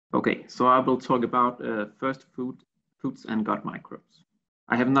Okay, so I will talk about first foods and gut microbes.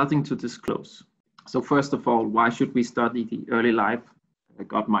 I have nothing to disclose. So first of all, why should we study the early life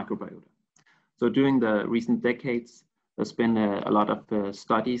gut microbiota? So during the recent decades, there's been a lot of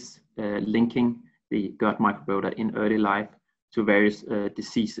studies linking the gut microbiota in early life to various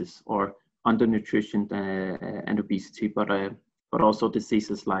diseases or undernutrition and obesity, but also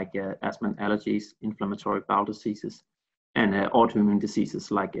diseases like asthma and allergies, inflammatory bowel diseases, and autoimmune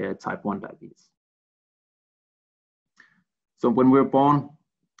diseases like type 1 diabetes. So when we're born,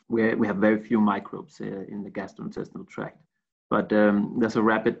 we have very few microbes in the gastrointestinal tract, but there's a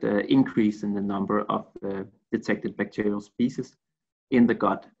rapid increase in the number of detected bacterial species in the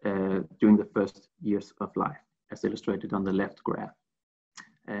gut during the first years of life, as illustrated on the left graph.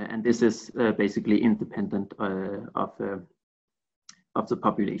 And this is basically independent of the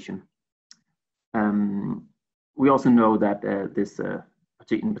population. We also know that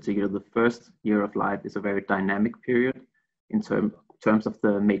in particular, the first year of life is a very dynamic period in terms of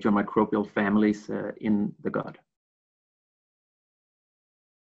the major microbial families in the gut.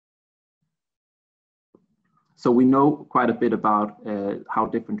 So we know quite a bit about how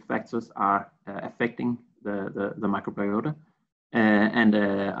different factors are affecting the microbiota. And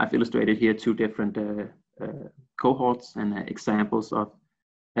I've illustrated here two different cohorts and examples of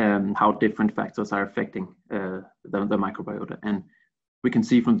how different factors are affecting the microbiota. And we can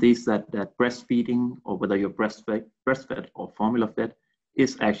see from these that breastfeeding, or whether you're breastfed or formula fed,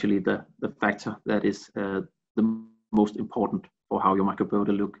 is actually the factor that is the most important for how your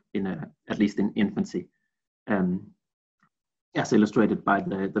microbiota look at least in infancy. As illustrated by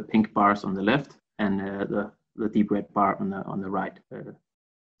the pink bars on the left and the deep red bar on the right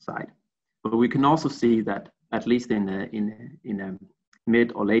side. But we can also see that at least in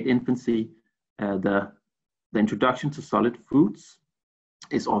mid or late infancy, the introduction to solid foods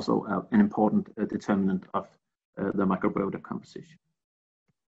is also an important determinant of the microbiota composition.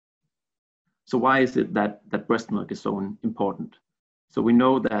 So why is it that breast milk is so important? So we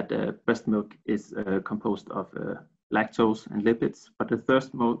know that breast milk is composed of lactose and lipids, but the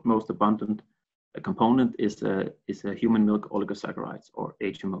third most abundant component is human milk oligosaccharides, or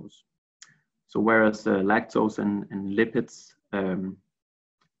HMOs. So whereas lactose and lipids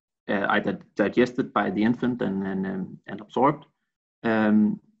either digested by the infant and absorbed,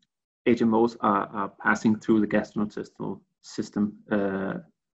 HMOs are passing through the gastrointestinal system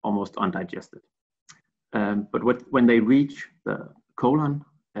almost undigested. But when they reach the colon,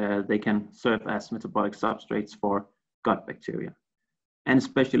 they can serve as metabolic substrates for gut bacteria. And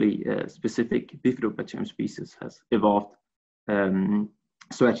especially specific bifidobacterium species has evolved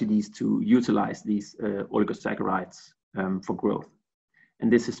strategies to utilize these oligosaccharides for growth.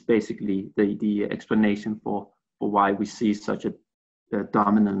 And this is basically the explanation for why we see such a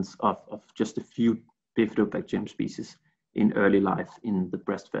dominance of just a few bifidobacterium species in early life in the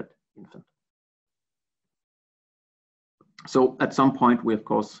breastfed infant. So at some point, we of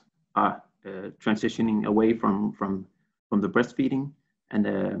course are transitioning away from the breastfeeding,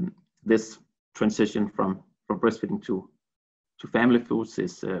 and this transition from breastfeeding to family foods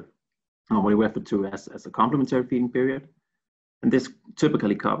is normally referred to as a complementary feeding period. And this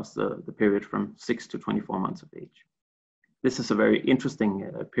typically covers the period from 6 to 24 months of age. This is a very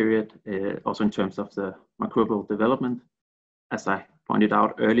interesting period, also in terms of the microbial development. As I pointed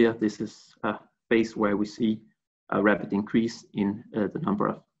out earlier, this is a phase where we see a rapid increase in the number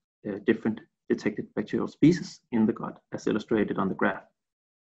of different detected bacterial species in the gut, as illustrated on the graph.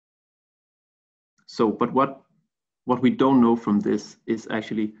 So, but what we don't know from this is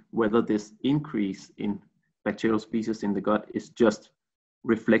actually whether this increase in bacterial species in the gut is just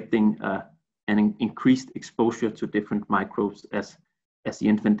reflecting an increased exposure to different microbes as the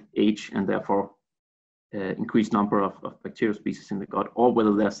infant age, and therefore increased number of bacterial species in the gut, or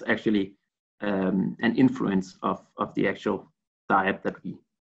whether there's actually an influence of the actual diet that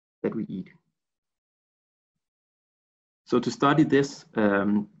we eat. So to study this,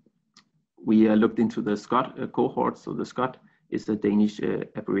 we looked into the SCOT cohort. So the SCOT is a Danish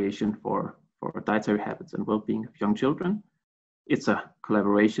abbreviation for dietary habits and well-being of young children. It's a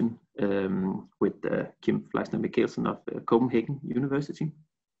collaboration with Kim Fleisner-Mikkelsen of Copenhagen University.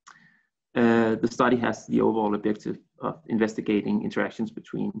 The study has the overall objective of investigating interactions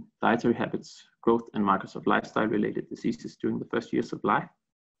between dietary habits, growth, and markers of lifestyle-related diseases during the first years of life.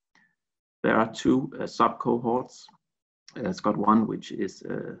 There are two sub-cohorts, SCOT1, which is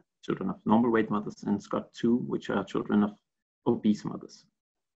children of normal weight mothers, and SCOT2, which are children of obese mothers.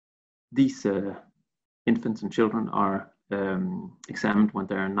 These infants and children are examined when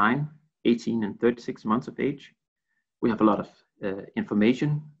they are 9, 18, and 36 months of age. We have a lot of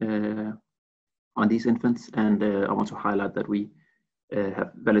information on these infants, and I want to highlight that we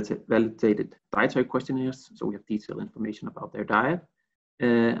have validated dietary questionnaires, so we have detailed information about their diet,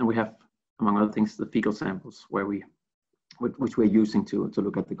 and we have, among other things, the fecal samples which we're using to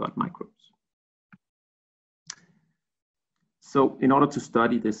look at the gut microbes. So in order to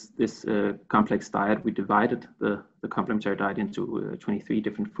study this complex diet, we divided the complementary diet into 23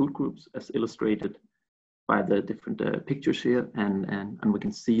 different food groups, as illustrated by the different pictures here, and we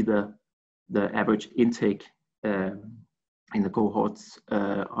can see the average intake in the cohorts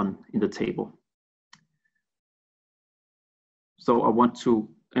in the table. So I want to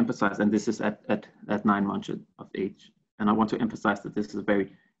emphasize, and this is at 9 months of age, and I want to emphasize that this is a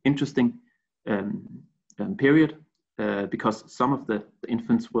very interesting period because some of the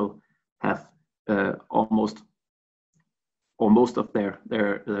infants will have almost or most of their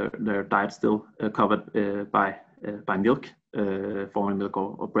diet still covered by milk, formula milk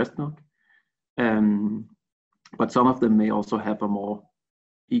or breast milk. But some of them may also have a more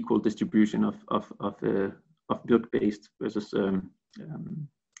equal distribution of milk-based versus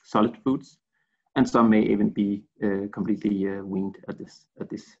solid foods, and some may even be completely weaned at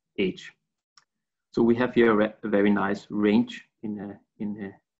this age. So we have here a very nice range in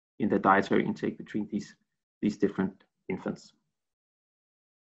the dietary intake between these different infants.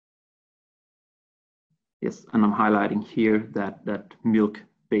 Yes, and I'm highlighting here that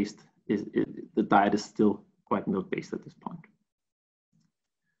milk-based the diet is still quite milk-based at this point.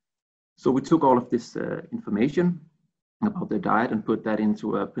 So we took all of this information about their diet and put that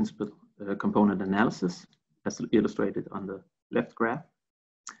into a principal component analysis, as illustrated on the left graph.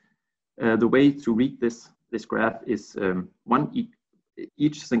 The way to read this graph is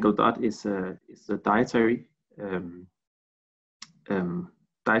each single dot is a dietary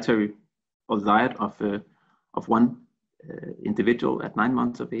or diet of one individual at 9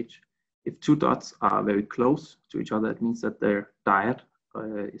 months of age. If two dots are very close to each other, it means that their diet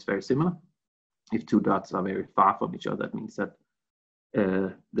is very similar. If two dots are very far from each other, it means that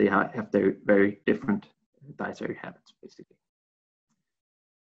they have their very different dietary habits, basically.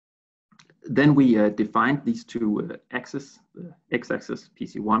 Then we defined these two axes, the x-axis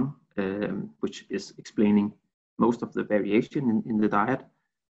PC1, which is explaining most of the variation in the diet.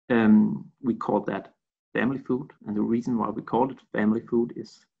 We call that family food, and the reason why we call it family food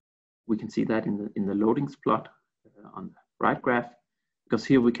is we can see that in the loadings plot on the right graph, because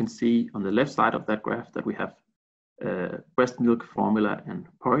here we can see on the left side of that graph that we have breast milk, formula, and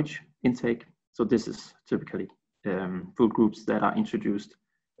porridge intake. So this is typically food groups that are introduced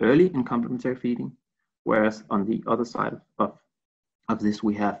early in complementary feeding, whereas on the other side of this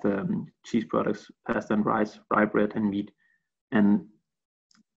we have cheese products, pasta and rice, rye bread and meat, and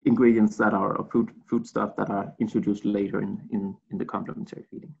ingredients that are food stuff that are introduced later in the complementary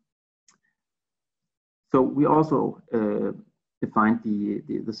feeding. So we also defined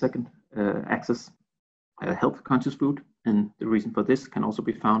the second axis, health conscious food, and the reason for this can also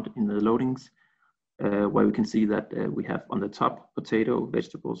be found in the loadings, where we can see that we have on the top potato,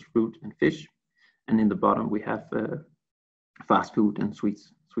 vegetables, fruit, and fish, and in the bottom we have fast food and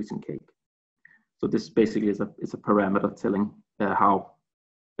sweets and cake. So this basically is a parameter telling how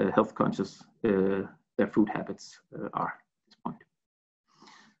health conscious their food habits are at this point.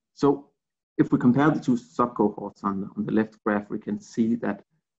 So if we compare the two sub-cohorts on the left graph, we can see that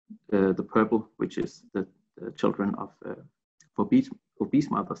the purple, which is the children of obese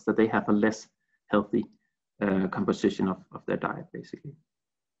mothers, that they have a less healthy composition of their diet, basically.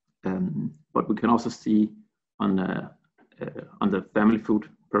 But we can also see on the family food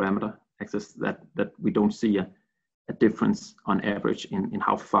parameter axis that we don't see a difference on average in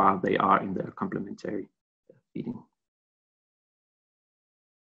how far they are in their complementary feeding.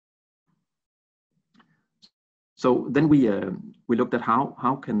 So then we looked at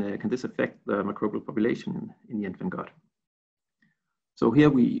how can this affect the microbial population in the infant gut. So here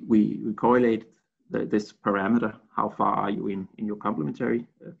we correlate this parameter, how far are you in your complementary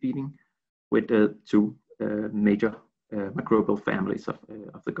feeding, with the two major microbial families of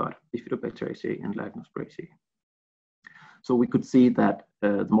the gut, Bifidobacteriaceae and Lactobacteriaceae. So we could see that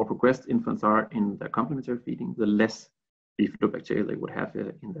the more progressed infants are in their complementary feeding, the less Bifidobacteria they would have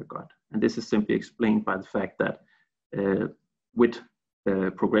in their gut. And this is simply explained by the fact that with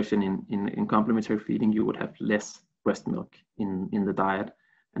progression in complementary feeding, you would have less breast milk in the diet.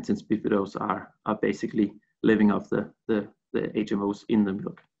 And since bifidos are basically living off the HMOs in the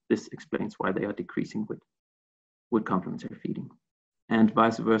milk, this explains why they are decreasing with complementary feeding. And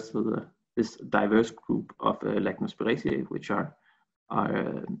vice versa, this diverse group of Lactobacteriaceae, which are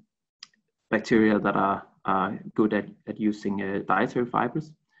bacteria that are are good at using dietary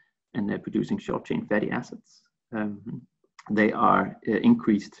fibers and producing short-chain fatty acids. They are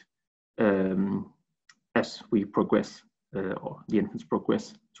increased as we progress, or the infants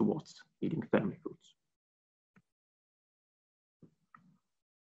progress towards eating family foods.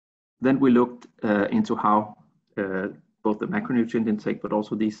 Then we looked into how both the macronutrient intake, but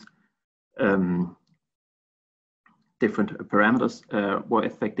also these different parameters were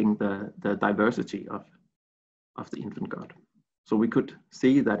affecting the diversity of the infant gut. So we could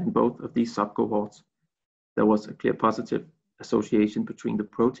see that in both of these subcohorts, there was a clear positive association between the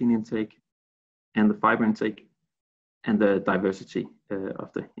protein intake and the fiber intake and the diversity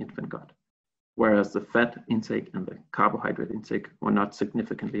of the infant gut, whereas the fat intake and the carbohydrate intake were not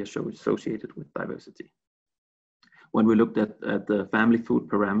significantly associated with diversity. When we looked at the family food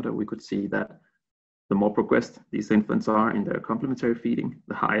parameter, we could see that the more progressed these infants are in their complementary feeding,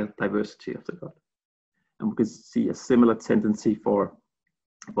 the higher diversity of the gut. And we could see a similar tendency for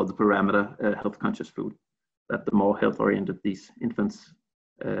the parameter health conscious food, that the more health oriented these infants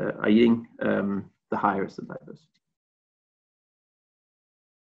are eating, the higher is the diversity.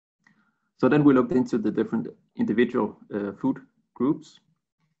 So then we looked into the different individual food groups,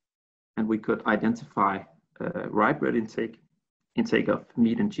 and we could identify rye bread intake of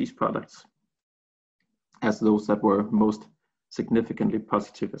meat and cheese products as those that were most significantly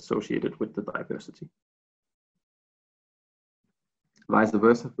positive associated with the diversity. Vice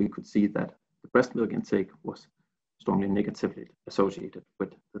versa, we could see that the breast milk intake was strongly negatively associated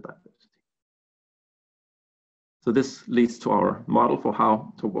with the diversity. So this leads to our model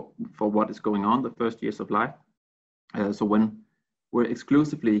for what is going on the first years of life. So when we're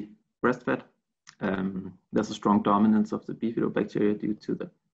exclusively breastfed, there's a strong dominance of the bifidobacteria due to the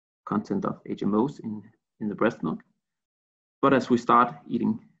content of HMOs in the breast milk. But as we start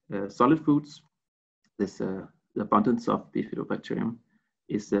eating solid foods, the abundance of bifidobacterium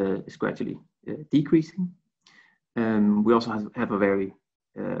is gradually decreasing. We also have a very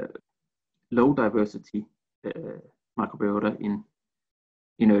low diversity microbiota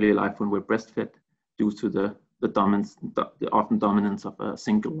in early life when we're breastfed, due to the often dominance of a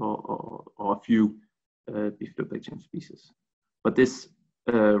single or a few bifidobacterium species. But this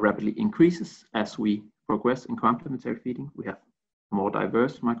rapidly increases as we progress in complementary feeding. We have a more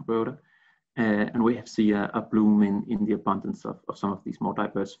diverse microbiota, and we see a bloom in the abundance of some of these more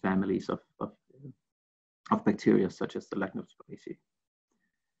diverse families of bacteria, such as the Lactobacillus.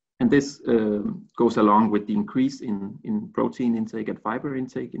 And this goes along with the increase in protein intake and fiber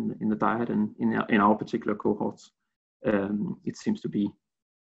intake in the diet, and in our particular cohorts, it seems to be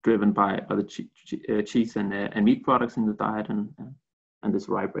driven by the cheese and meat products in the diet, and this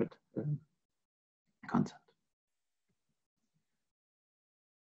rye bread content.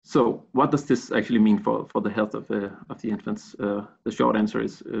 So what does this actually mean for the health of the infants? The short answer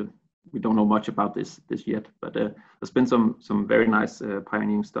is we don't know much about this yet, but there's been some very nice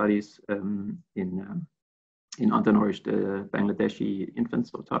pioneering studies in undernourished Bangladeshi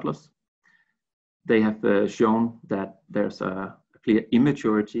infants or toddlers. They have shown that there's a clear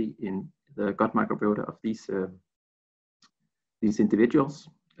immaturity in the gut microbiota of these individuals.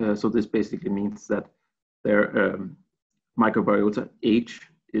 So this basically means that their microbiota age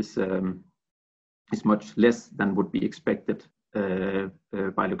is much less than would be expected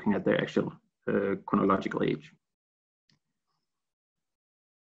by looking at their actual chronological age.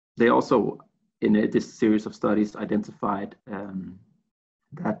 They also, in this series of studies, identified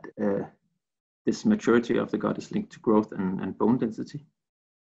that this maturity of the gut is linked to growth and bone density.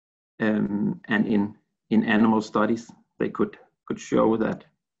 And in animal studies, they could show that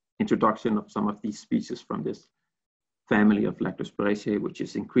introduction of some of these species from this family of Lactobacillus, which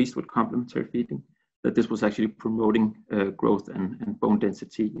is increased with complementary feeding, that this was actually promoting growth and bone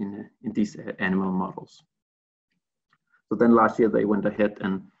density in these animal models. So then last year they went ahead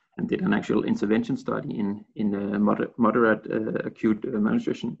and did an actual intervention study in moderate acute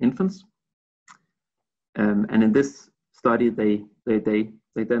malnutrition infants. And in this study, they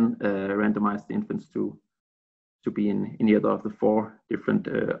then randomized the infants to be in either of the 4 different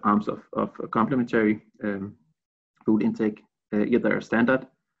arms of complementary food intake, either a standard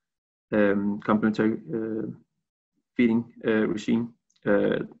complementary feeding regime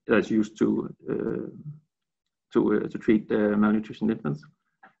that's used to treat malnutrition infants,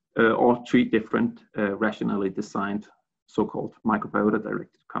 or 3 different rationally designed so-called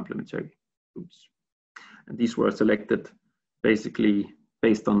microbiota-directed complementary foods. And these were selected basically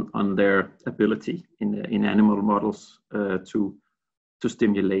based on their ability in animal models to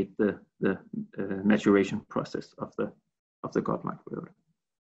stimulate the maturation process of the gut microbiota.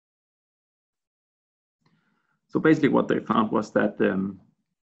 So basically what they found was that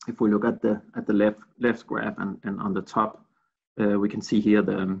if we look at the left graph and on the top, we can see here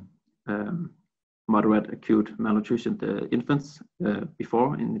the moderate acute malnutrition infants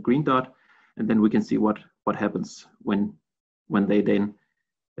before in the green dot, and then we can see what happens when they then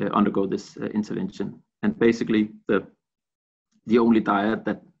undergo this intervention. And basically the only diet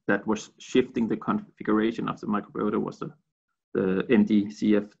that was shifting the configuration of the microbiota was the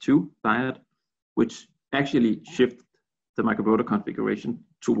MDCF2 diet, which actually shifted the microbiota configuration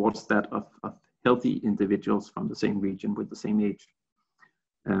towards that of healthy individuals from the same region with the same age.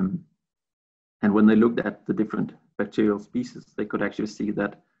 And when they looked at the different bacterial species, they could actually see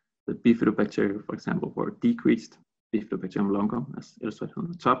that the bifidobacteria, for example, were decreased, Bifidobacterium longum, as illustrated on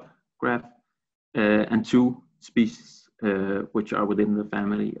the top graph, and two species which are within the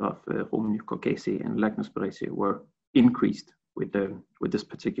family of Homocaucaceae and Lacnospiraceae were increased with this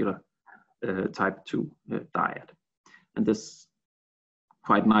particular type 2 diet. And this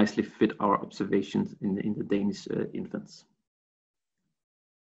quite nicely fit our observations in the Danish infants.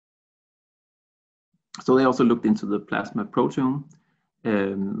 So they also looked into the plasma proteome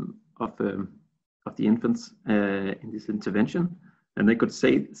of the infants in this intervention, and they could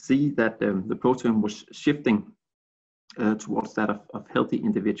see that the proteome was shifting towards that of healthy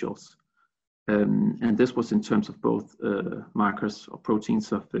individuals. And this was in terms of both markers or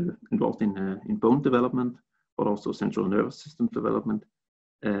proteins involved in bone development, but also central nervous system development,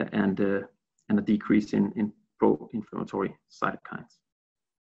 and a decrease in pro-inflammatory cytokines.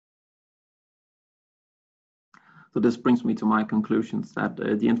 So this brings me to my conclusions that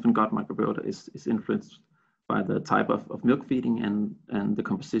the infant gut microbiota is influenced by the type of milk feeding and the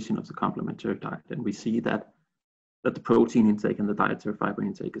composition of the complementary diet. And we see that the protein intake and the dietary fiber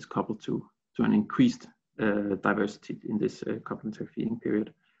intake is coupled to an increased diversity in this complementary feeding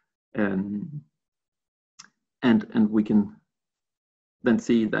period. And we can then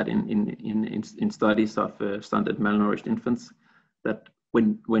see that in studies of stunted malnourished infants, that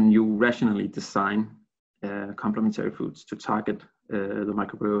when you rationally design complementary foods to target the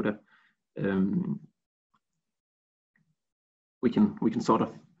microbiota, we can sort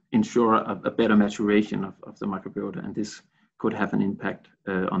of ensure a better maturation of the microbiota, and this could have an impact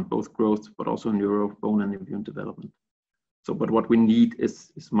on both growth, but also neuro, bone, and immune development. So, but what we need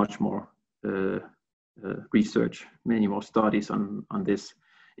is much more research, many more studies on this,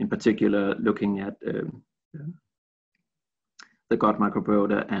 in particular looking at the gut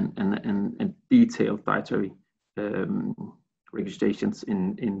microbiota and detailed dietary registrations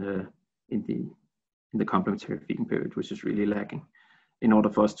in the complementary feeding period, which is really lacking, in order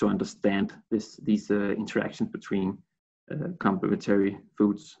for us to understand these interactions between complementary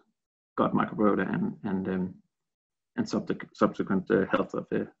foods, gut microbiota, and subsequent health of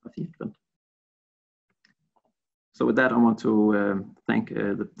the infant. So with that, I want to thank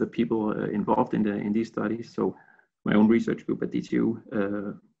the people involved in these studies. So my own research group at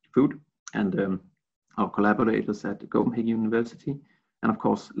DTU Food, and our collaborators at Copenhagen University, and of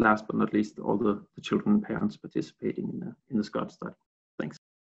course, last but not least, all the children and parents participating in the SCOT study. Thanks.